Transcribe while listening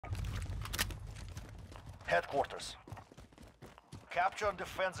Headquarters. Capture and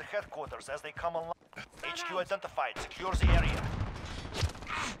defend the headquarters as they come online. HQ identified. Secure the area.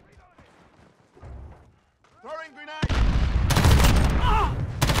 Throwing grenade!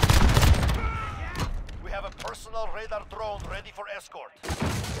 We have a personal radar drone ready for escort.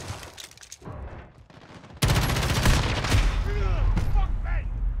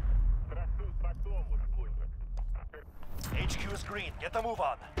 HQ is green. Get a move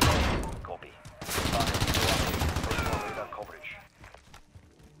on. Copy. Personal radar coverage.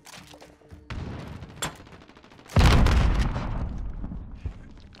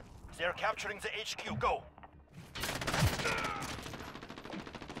 They're capturing the HQ. Go.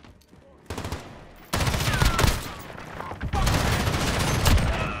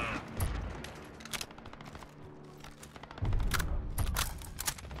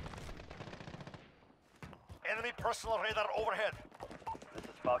 Enemy personal radar overhead. This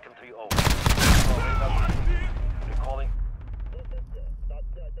is Falcon 3-0. Personal radar. Recalling.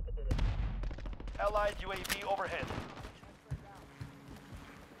 Allied UAV overhead.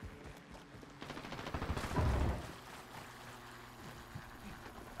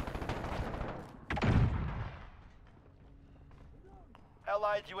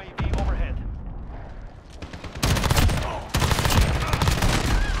 Allied UAV overhead.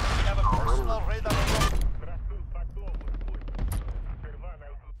 We have a personal radar.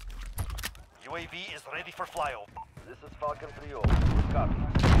 UAV is ready for flyover. This is Falcon 3-0. Good copy.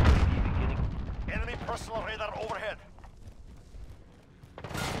 UAV beginning. Enemy personal radar overhead.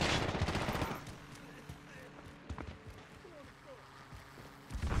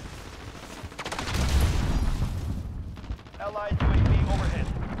 Allied UAV overhead.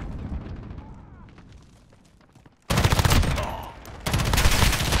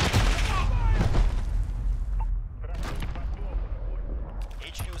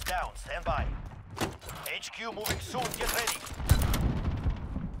 HQ's down. Stand by. HQ moving soon. Get ready.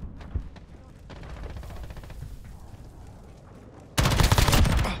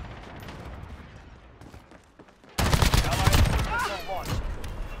 Allied missile launched.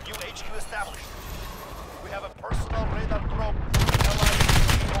 New HQ established. We have a personal radar drone. Allied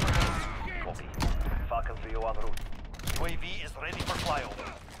UAV overhead. Copy. Falcon 3-0 en route. UAV is ready for flyover.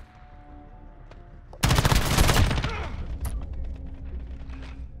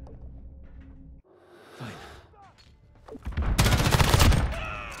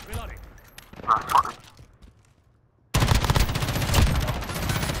 Reloading.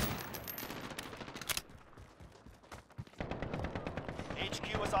 HQ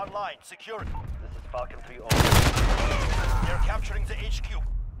is online. Secure it. This is Falcon 3-0. They're capturing the HQ.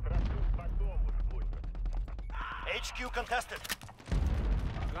 HQ contested.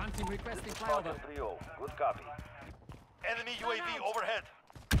 Granting requesting Falcon flyover. 3-0. Good copy. Enemy UAV overhead.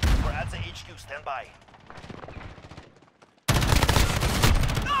 We're at the HQ. Stand by.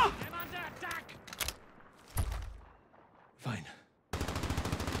 I'm under attack! Fine.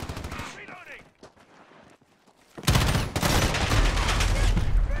 Reloading.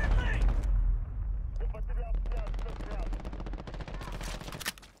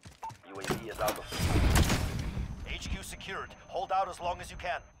 UAV is out of fuel. HQ secured. Hold out as long as you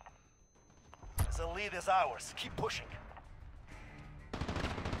can. The lead is ours. Keep pushing.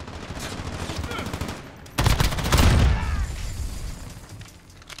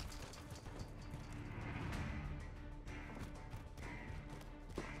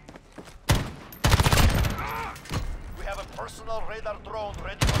 We have a personal radar drone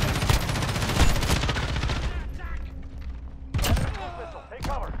ready for attack. Enemy missile. Take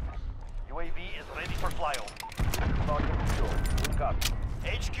cover. UAV is ready for flyover. Target secure. Good copy.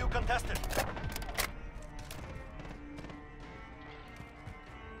 HQ contested.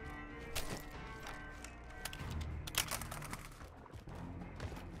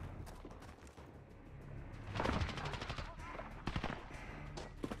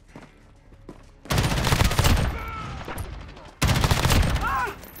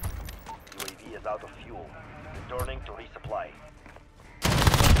 UAV is out of fuel. Returning to resupply.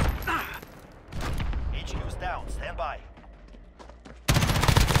 HQ's down. Stand by.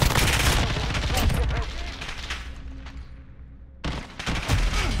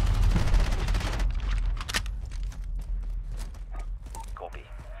 Copy.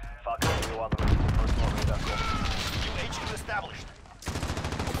 Falcon 3-0 on the route. Personal radar copy. New HQ established.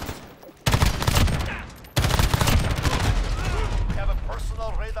 We have a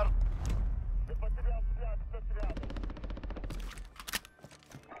personal radar.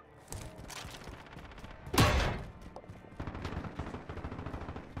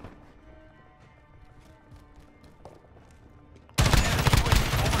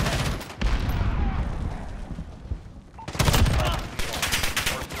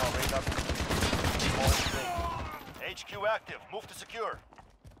 active. Move to secure.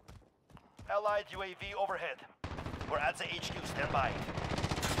 Allied UAV overhead. We're at the HQ. Stand by.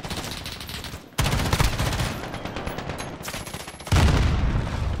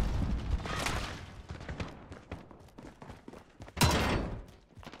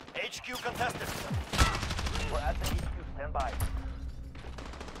 HQ contested. We're at the HQ. Stand by.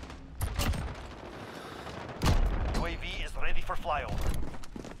 UAV is ready for flyover.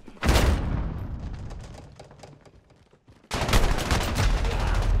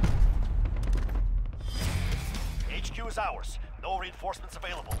 HQ is ours. No reinforcements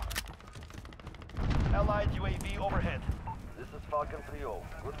available. Allied UAV overhead. This is Falcon 3-0.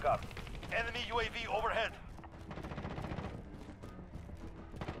 Good copy. Enemy UAV overhead.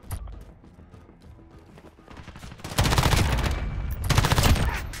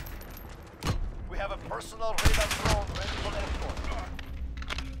 We have a personal radar drone ready for escort.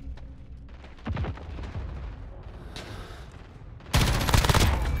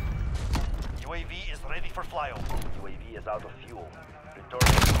 UAV is ready for flyover. UAV is out of fuel.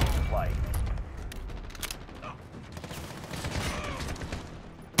 Returning to supply.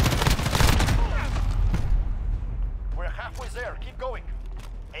 We're halfway there. Keep going.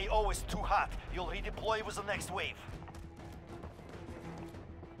 AO is too hot. You'll redeploy with the next wave.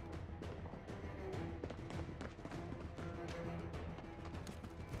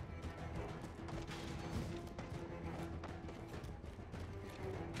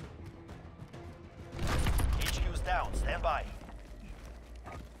 HQ's down. Stand by.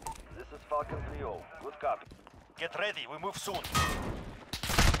 This is Falcon 3-0. Good copy. Get ready. We move soon.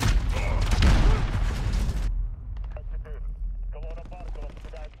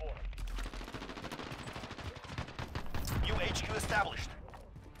 New HQ established.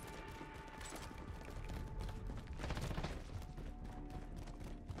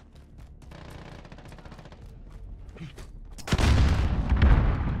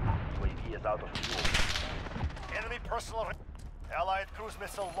 UAV is out of fuel. Enemy personal. Allied cruise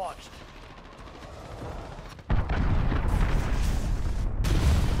missile launched.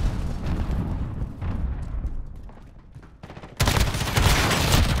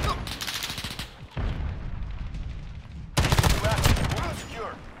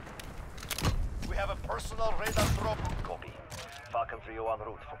 We have a personal radar drop. Copy. Falcon 3-0 en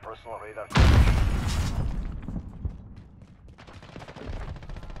route for personal radar.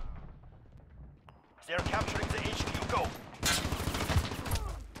 They're capturing the HQ. Go.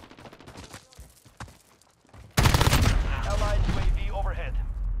 Allied UAV overhead.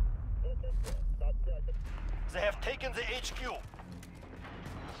 They have taken the HQ.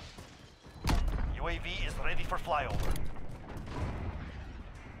 UAV is ready for flyover.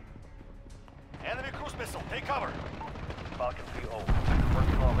 Enemy cruise missile, take cover. Falcon 3-0.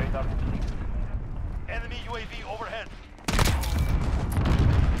 Personal radar complete. Enemy UAV overhead.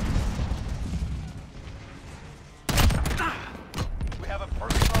 We have a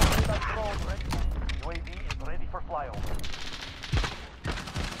personal radar drone ready. UAV is ready for flyover.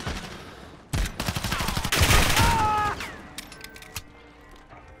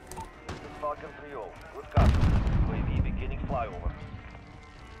 This is Falcon 3-0. Good copy. UAV beginning flyover.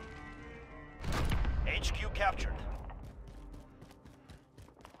 HQ captured.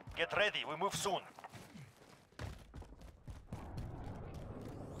 Get ready, we move soon.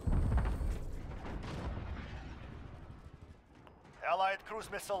 Allied cruise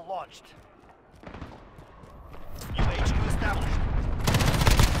missile launched. New HQ established.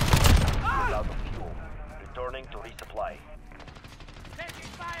 Out of fuel. Returning to resupply. Taking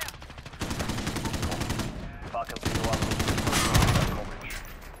fire! Falcon 3-1 coverage.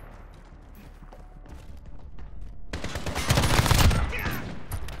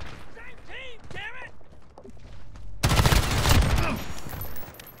 Same team, damn it!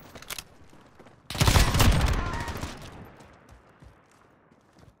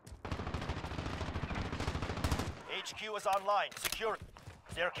 HQ is online. Secure.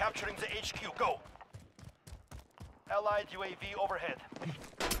 They're capturing the HQ. Go. Allied UAV overhead.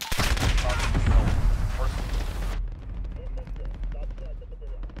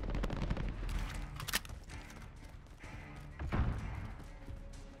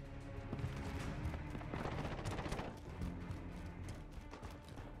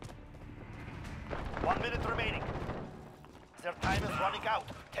 One minute remaining. Their time is running out.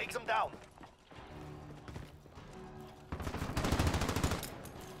 Take them down.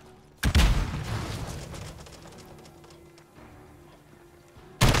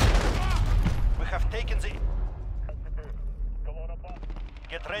 We have taken the...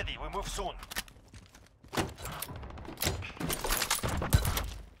 Get ready, we move soon.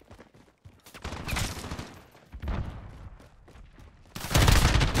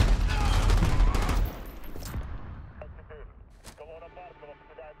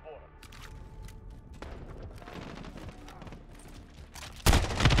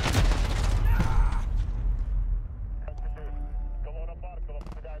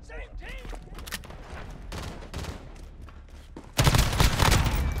 Same team!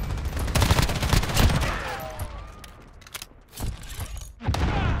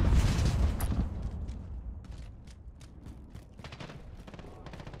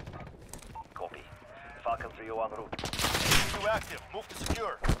 Copy. Falcon 3-0 en route. HQ active. Move to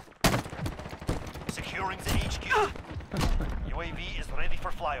secure. Securing the HQ. UAV is ready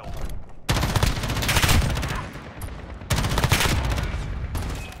for flyover.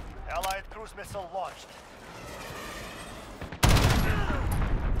 Allied cruise missile launched.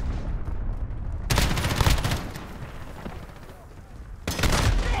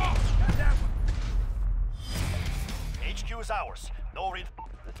 HQ is ours. No read.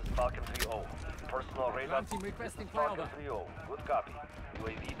 This is Falcon 3-0. Personal radar. Ground team requesting Falcon flyover. 3-0. Good copy.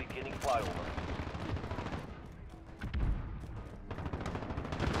 UAV beginning flyover.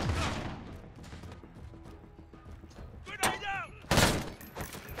 Grenade out!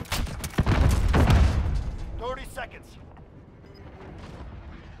 30 seconds.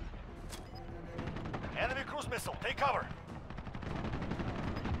 Enemy cruise missile. Take cover.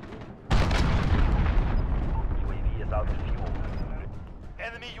 UAV is out of fuel.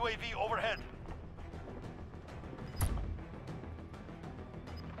 Enemy UAV overhead.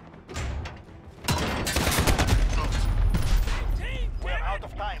 Team, We're damn out it!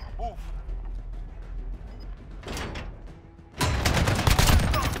 of time. Move.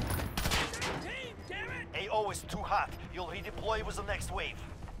 Team, damn it! AO is too hot. You'll redeploy with the next wave.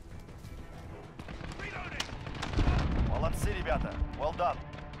 Reloading! Молодцы, ребята. Well done.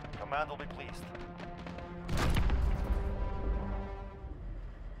 Command will be pleased.